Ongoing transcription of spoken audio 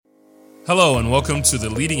Hello and welcome to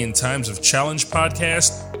the Leading in Times of Challenge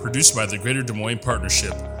podcast, produced by the Greater Des Moines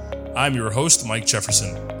Partnership. I'm your host, Mike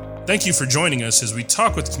Jefferson. Thank you for joining us as we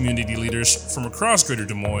talk with community leaders from across Greater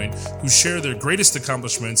Des Moines who share their greatest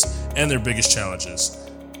accomplishments and their biggest challenges.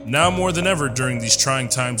 Now more than ever during these trying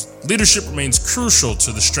times, leadership remains crucial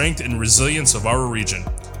to the strength and resilience of our region.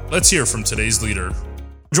 Let's hear from today's leader.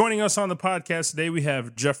 Joining us on the podcast today, we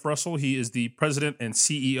have Jeff Russell. He is the president and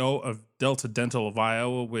CEO of Delta Dental of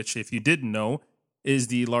Iowa, which, if you didn't know, is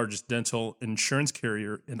the largest dental insurance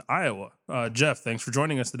carrier in Iowa. Jeff, thanks for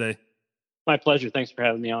joining us today. My pleasure. Thanks for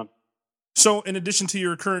having me on. So, in addition to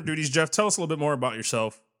your current duties, Jeff, tell us a little bit more about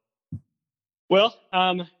yourself. Well,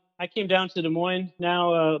 I came down to Des Moines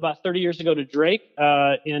now about 30 years ago to Drake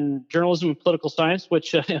in journalism and political science,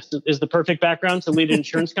 which is the perfect background to lead an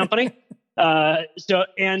insurance company. And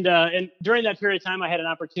during that period of time, I had an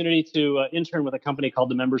opportunity to intern with a company called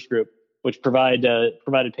the Members Group, which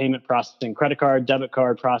provided payment processing, credit card, debit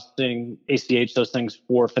card processing, ACH, those things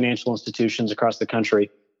for financial institutions across the country.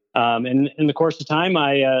 And in the course of time,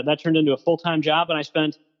 that turned into a full-time job, and I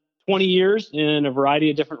spent 20 years in a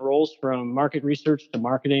variety of different roles, from market research to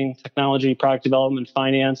marketing, technology, product development,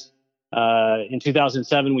 finance. In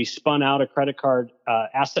 2007, we spun out a credit card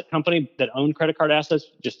asset company that owned credit card assets,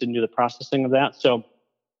 just didn't do the processing of that. So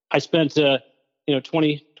I spent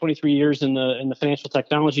 23 years in the financial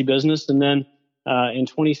technology business. And then in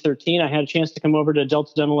 2013, I had a chance to come over to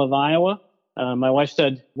Delta Dental of Iowa. My wife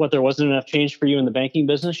said, there wasn't enough change for you in the banking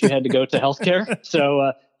business. You had to go to healthcare.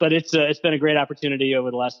 So, but it's been a great opportunity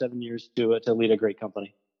over the last 7 years to lead a great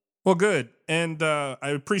company. Well, good. And I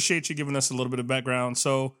appreciate you giving us a little bit of background.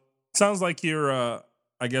 So sounds like you're,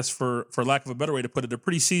 I guess, for lack of a better way to put it, a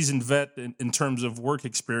pretty seasoned vet in terms of work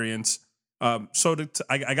experience. I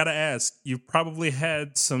got to ask, you've probably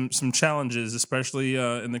had some challenges, especially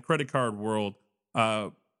in the credit card world.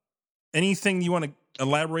 Anything you want to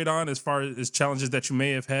elaborate on as far as challenges that you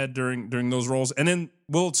may have had during those roles? And then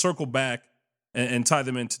we'll circle back and tie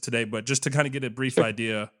them into today, but just to kind of get a brief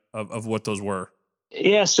idea of what those were.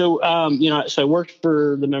 Yeah. So I worked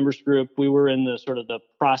for the Members Group. We were in the sort of the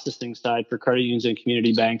processing side for credit unions and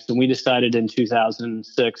community banks. And we decided in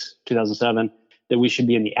 2006, 2007, that we should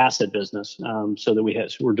be in the asset business, so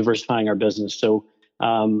that we're diversifying our business. So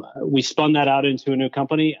we spun that out into a new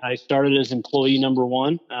company. I started as employee number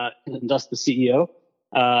one, and thus the CEO.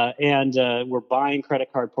 And we're buying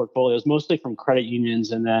credit card portfolios, mostly from credit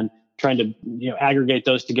unions, and then trying to aggregate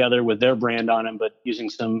those together with their brand on them, but using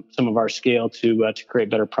some of our scale to create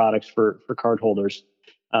better products for cardholders.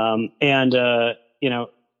 So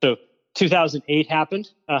 2008 happened,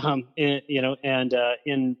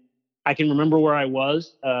 I can remember where I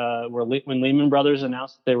was when Lehman Brothers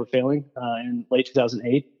announced that they were failing in late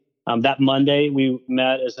 2008. That Monday, we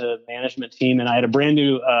met as a management team, and I had a brand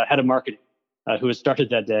new head of marketing who had started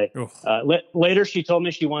that day. Later, she told me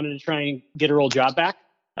she wanted to try and get her old job back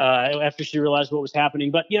after she realized what was happening.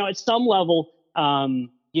 But, at some level,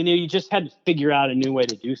 you just had to figure out a new way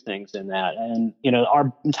to do things in that. And,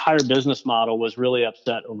 our entire business model was really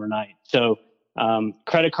upset overnight. So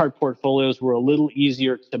credit card portfolios were a little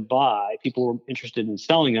easier to buy. People were interested in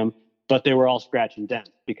selling them, but they were all scratch and dent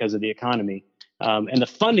because of the economy. And the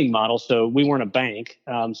funding model, so we weren't a bank.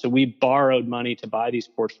 So we borrowed money to buy these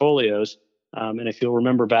portfolios. And if you'll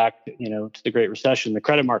remember back, to the Great Recession, the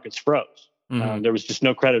credit markets froze. Mm-hmm. There was just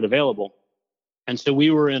no credit available. And so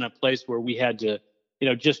we were in a place where we had to,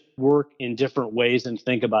 just work in different ways and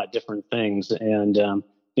think about different things. And,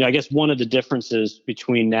 I guess one of the differences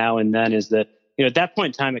between now and then is that, at that point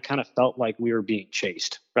in time, it kind of felt like we were being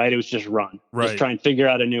chased, right? It was just run, just try and figure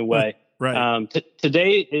out a new way. Right.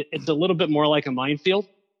 Today, it's a little bit more like a minefield.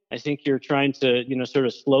 I think you're trying to, sort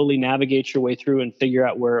of slowly navigate your way through and figure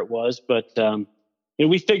out where it was. But,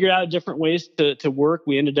 we figured out different ways to work.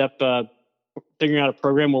 We ended up figuring out a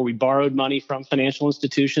program where we borrowed money from financial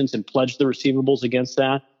institutions and pledged the receivables against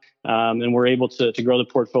that. And we're able to grow the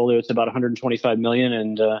portfolio. It's about $125 million.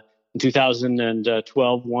 And in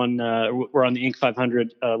 2012, we're on the Inc.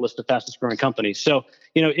 500 list of fastest growing companies. So,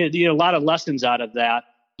 a lot of lessons out of that.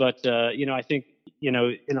 But, I think, in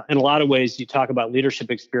a lot of ways, you talk about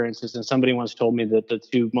leadership experiences. And somebody once told me that the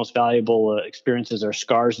two most valuable experiences are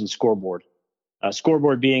scars and scoreboard.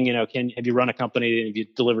 Scoreboard being, have you run a company? Have you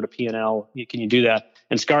delivered a P&L? Can you do that?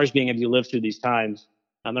 And scars being, have you lived through these times?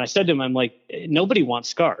 And I said to him, I'm like, nobody wants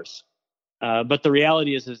scars. But the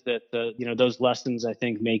reality is that those lessons, I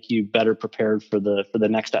think, make you better prepared for the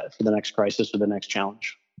next crisis or the next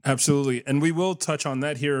challenge. Absolutely, and we will touch on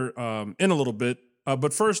that here in a little bit.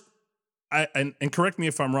 But first, and correct me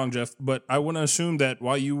if I'm wrong, Jeff, but I want to assume that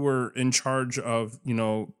while you were in charge of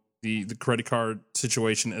the credit card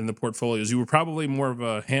situation and the portfolios. You were probably more of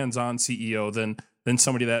a hands-on CEO than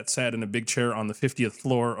somebody that sat in a big chair on the 50th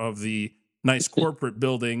floor of the nice corporate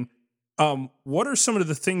building. What are some of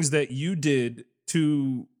the things that you did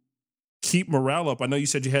to keep morale up? I know you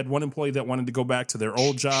said you had one employee that wanted to go back to their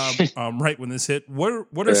old job right when this hit.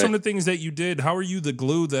 What are some of the things that you did? How are you the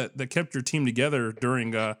glue that kept your team together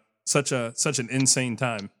during such an insane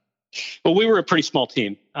time? Well, we were a pretty small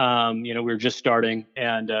team. We were just starting,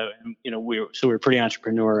 and we were pretty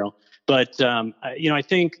entrepreneurial. But I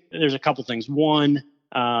think there's a couple things. One,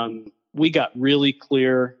 we got really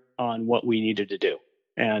clear on what we needed to do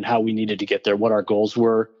and how we needed to get there, what our goals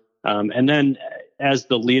were, and then as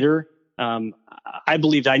the leader, I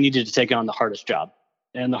believed I needed to take on the hardest job,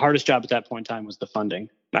 and the hardest job at that point in time was the funding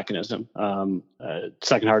mechanism.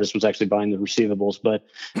 Second hardest was actually buying the receivables, but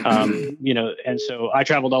and so I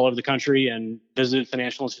traveled all over the country and visited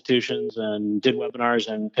financial institutions and did webinars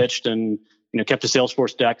and pitched and kept a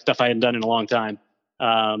Salesforce deck, stuff I hadn't done in a long time,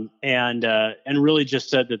 and really just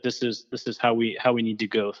said that this is how we need to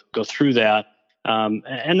go through that,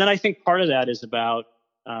 and then I think part of that is about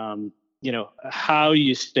how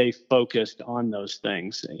you stay focused on those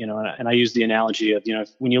things, and I use the analogy of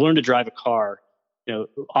when you learn to drive a car.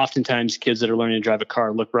 Oftentimes kids that are learning to drive a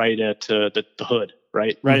car look right at the hood,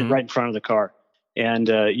 right in front of the car. And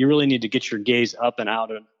you really need to get your gaze up and out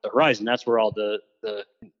on the horizon. That's where all the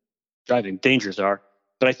driving dangers are.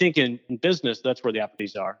 But I think in business, that's where the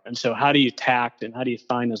opportunities are. And so how do you tact and how do you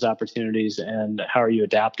find those opportunities, and how are you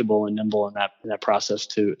adaptable and nimble in that process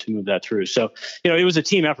to move that through? So, it was a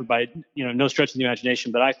team effort by, no stretch of the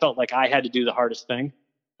imagination, but I felt like I had to do the hardest thing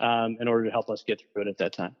in order to help us get through it at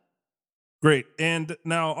that time. Great. And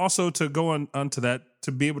now also to go onto that,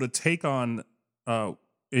 to be able to take on,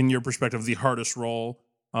 in your perspective, the hardest role,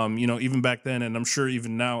 even back then, and I'm sure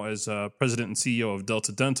even now as president and CEO of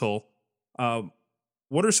Delta Dental,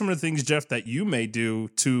 what are some of the things, Jeff, that you may do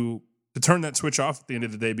to turn that switch off at the end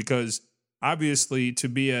of the day? Because obviously to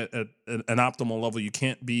be at an optimal level, you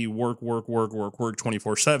can't be work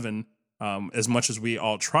 24/7. As much as we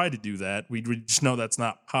all try to do that, we just know that's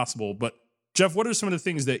not possible. But Jeff, what are some of the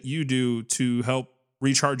things that you do to help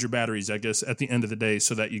recharge your batteries, I guess, at the end of the day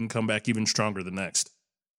so that you can come back even stronger the next?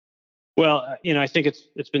 Well, I think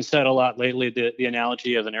it's been said a lot lately, the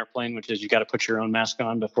analogy of an airplane, which is you got to put your own mask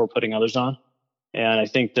on before putting others on. And I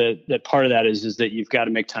think that part of that is that you've got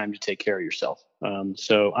to make time to take care of yourself.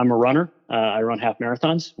 So I'm a runner. I run half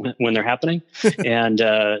marathons when they're happening. And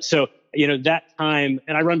so, that time,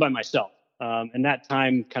 and I run by myself, and that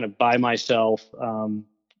time kind of by myself,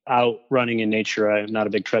 out running in nature. I'm not a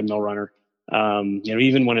big treadmill runner.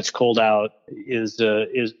 Even when it's cold out is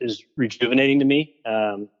rejuvenating to me.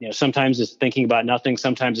 Sometimes it's thinking about nothing.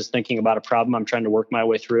 Sometimes it's thinking about a problem I'm trying to work my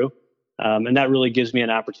way through. And that really gives me an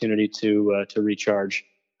opportunity to recharge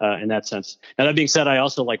in that sense. Now, that being said, I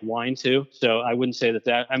also like wine too. So I wouldn't say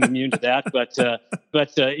that I'm immune to that, but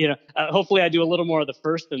hopefully I do a little more of the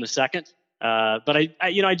first than the second. But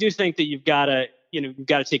I do think that you've got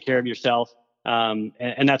to take care of yourself.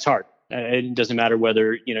 And that's hard. It doesn't matter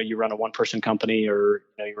whether, you run a one-person company or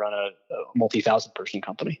you run a multi-thousand person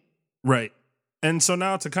company. Right. And so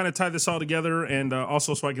now to kind of tie this all together, and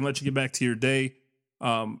also so I can let you get back to your day,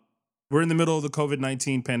 we're in the middle of the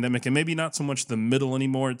COVID-19 pandemic, and maybe not so much the middle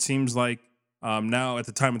anymore. It seems like now at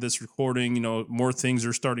the time of this recording, more things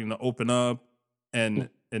are starting to open up, and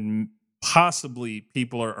possibly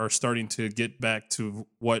people are starting to get back to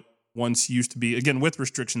what once used to be, again, with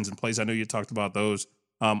restrictions in place. I know you talked about those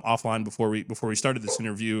offline before we started this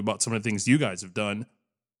interview about some of the things you guys have done.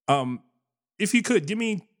 If you could give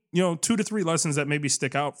me, 2 to 3 lessons that maybe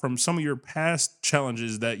stick out from some of your past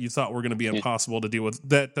challenges that you thought were going to be impossible to deal with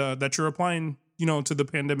that you're applying, to the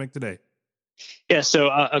pandemic today. Yeah. So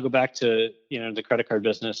I'll go back to, the credit card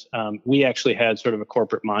business. We actually had sort of a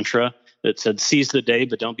corporate mantra that said, seize the day,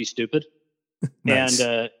 but don't be stupid. Nice.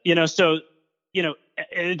 And,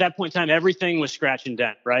 at that point in time, everything was scratch and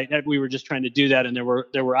dent, right? We were just trying to do that. And there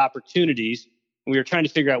were opportunities, and we were trying to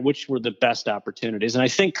figure out which were the best opportunities. And I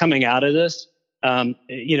think coming out of this,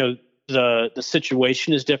 the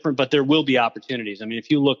situation is different, but there will be opportunities. I mean, if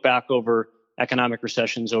you look back over economic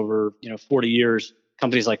recessions over, 40 years,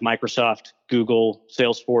 companies like Microsoft, Google,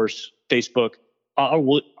 Salesforce, Facebook,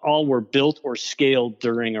 all were built or scaled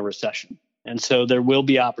during a recession. And so there will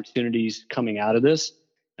be opportunities coming out of this.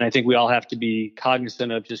 And I think we all have to be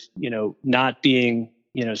cognizant of just, not being,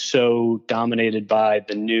 so dominated by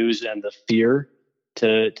the news and the fear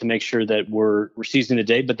to make sure that we're seizing the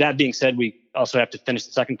day. But that being said, we also have to finish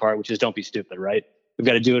the second part, which is don't be stupid, right? We've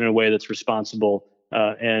got to do it in a way that's responsible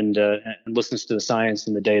and listens to the science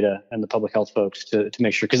and the data and the public health folks to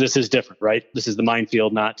make sure, because this is different, right? This is the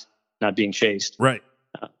minefield, not being chased. Right.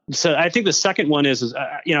 So I think the second one is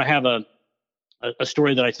I have a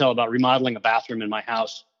story that I tell about remodeling a bathroom in my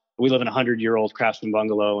house. We live in a 100-year-old craftsman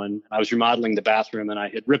bungalow, and I was remodeling the bathroom, and I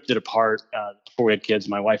had ripped it apart before we had kids.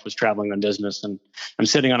 My wife was traveling on business, and I'm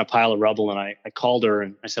sitting on a pile of rubble, and I called her,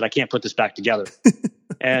 and I said, I can't put this back together.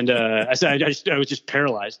 And I said, I was just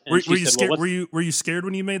paralyzed. And were you scared? Well, were you scared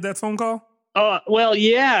when you made that phone call? Oh, well,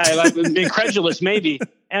 yeah, I was incredulous, maybe.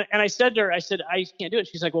 And I said to her, I can't do it.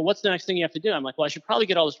 She's like, well, what's the next thing you have to do? I'm like, well, I should probably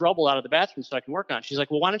get all this rubble out of the bathroom so I can work on it. She's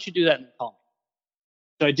like, well, why don't you do that and call me?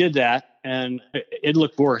 So I did that, and it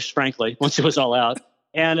looked worse, frankly, once it was all out.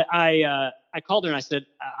 And I called her and I said,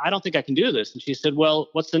 I don't think I can do this. And she said, well,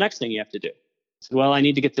 what's the next thing you have to do? I said, well, I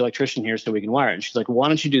need to get the electrician here so we can wire it. And she's like, well, why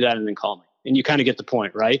don't you do that and then call me? And you kind of get the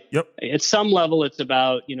point, right? Yep. At some level, it's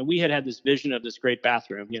about, we had this vision of this great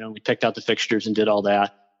bathroom. We picked out the fixtures and did all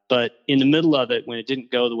that. But in the middle of it, when it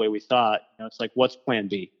didn't go the way we thought, it's like, what's plan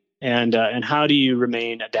B? And how do you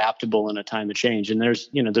remain adaptable in a time of change? And there's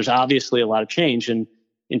obviously a lot of change. And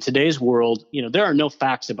in today's world, there are no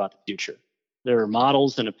facts about the future. There are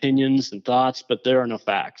models and opinions and thoughts, but there are no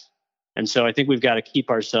facts. And so I think we've got to keep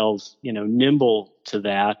ourselves, nimble to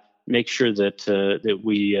that. Make sure that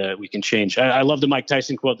we can change. I love the Mike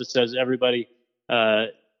Tyson quote that says, "Everybody has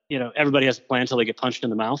a plan until they get punched in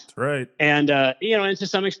the mouth." That's right. And and to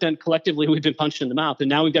some extent, collectively, we've been punched in the mouth, and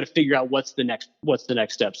now we've got to figure out what's the next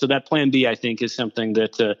step. So that plan B, I think, is something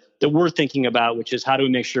that we're thinking about, which is how do we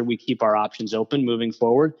make sure we keep our options open moving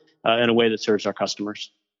forward in a way that serves our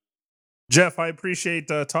customers. Jeff, I appreciate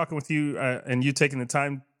talking with you and you taking the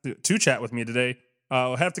time to chat with me today.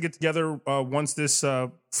 We'll have to get together once this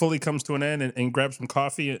fully comes to an end and grab some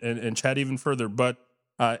coffee and chat even further. But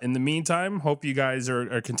in the meantime, hope you guys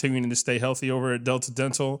are continuing to stay healthy over at Delta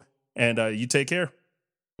Dental, and you take care.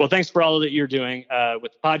 Well, thanks for all that you're doing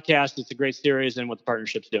with the podcast. It's a great series, and what the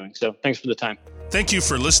partnership's doing. So thanks for the time. Thank you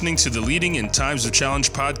for listening to the Leading in Times of Challenge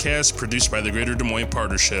podcast produced by the Greater Des Moines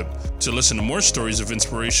Partnership. To listen to more stories of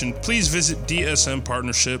inspiration, please visit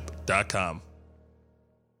dsmpartnership.com.